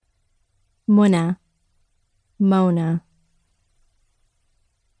Muna, Mona.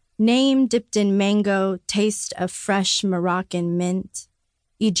 Name dipped in mango, taste of fresh Moroccan mint,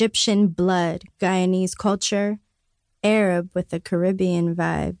 Egyptian blood, Guyanese culture, Arab with a Caribbean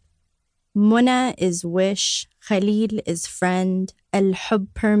vibe. Muna is wish, Khalil is friend,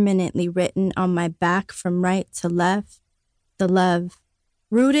 al-hub permanently written on my back from right to left, the love.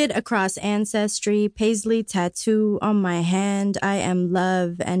 Rooted across ancestry, paisley tattoo on my hand, I am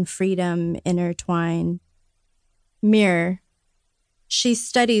love and freedom intertwined. Mirror. She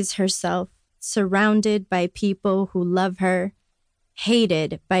studies herself, surrounded by people who love her,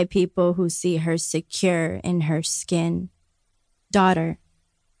 hated by people who see her secure in her skin. Daughter.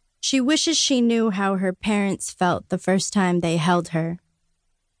 She wishes she knew how her parents felt the first time they held her.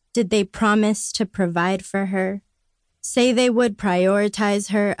 Did they promise to provide for her? Say they would prioritize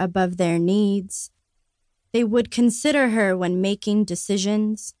her above their needs? They would consider her when making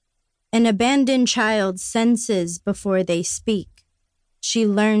decisions? An abandoned child senses before they speak. She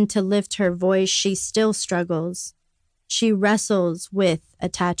learned to lift her voice, she still struggles. She wrestles with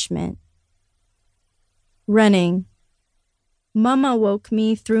attachment. Running. Mama woke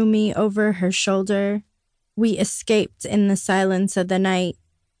me, threw me over her shoulder. We escaped in the silence of the night.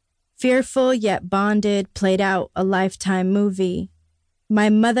 Fearful yet bonded, played out a lifetime movie.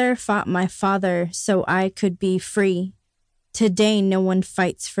 My mother fought my father so I could be free. Today no one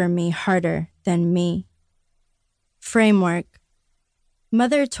fights for me harder than me. Framework.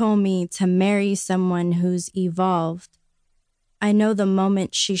 Mother told me to marry someone who's evolved. I know the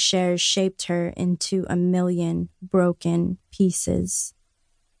moment she shares shaped her into a million broken pieces.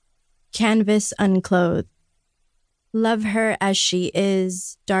 Canvas unclothed. Love her as she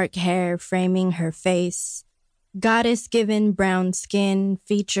is, dark hair framing her face. Goddess-given brown skin,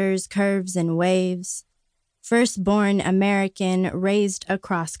 features, curves, and waves. Firstborn American raised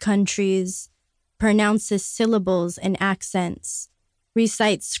across countries, pronounces syllables and accents,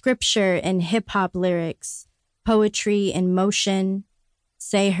 recites scripture and hip-hop lyrics, poetry in motion.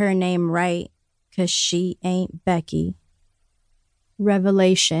 Say her name right, 'cause she ain't Becky.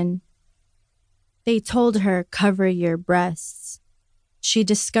 Revelation. They told her, cover your breasts. She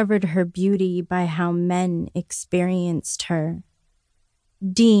discovered her beauty by how men experienced her.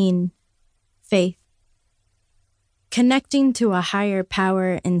 Dean. Faith. Connecting to a higher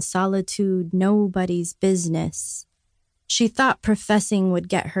power in solitude, nobody's business. She thought professing would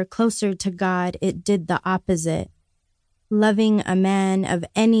get her closer to God. It did the opposite. Loving a man of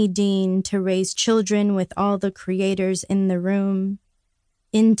any deen to raise children with all the creators in the room.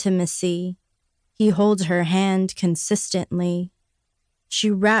 Intimacy. He holds her hand consistently. She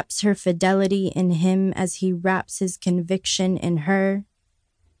wraps her fidelity in him as he wraps his conviction in her.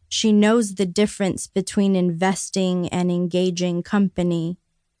 She knows the difference between investing and engaging company.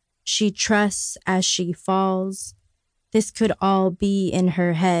 She trusts as she falls. This could all be in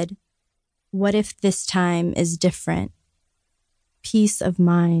her head. What if this time is different? Peace of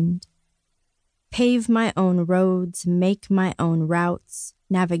mind. Pave my own roads, make my own routes.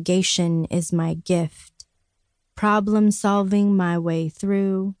 Navigation is my gift. Problem solving my way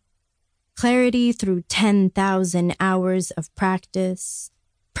through. Clarity through 10,000 hours of practice.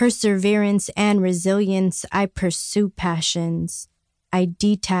 Perseverance and resilience. I pursue passions. I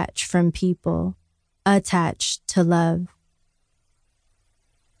detach from people, attached to love.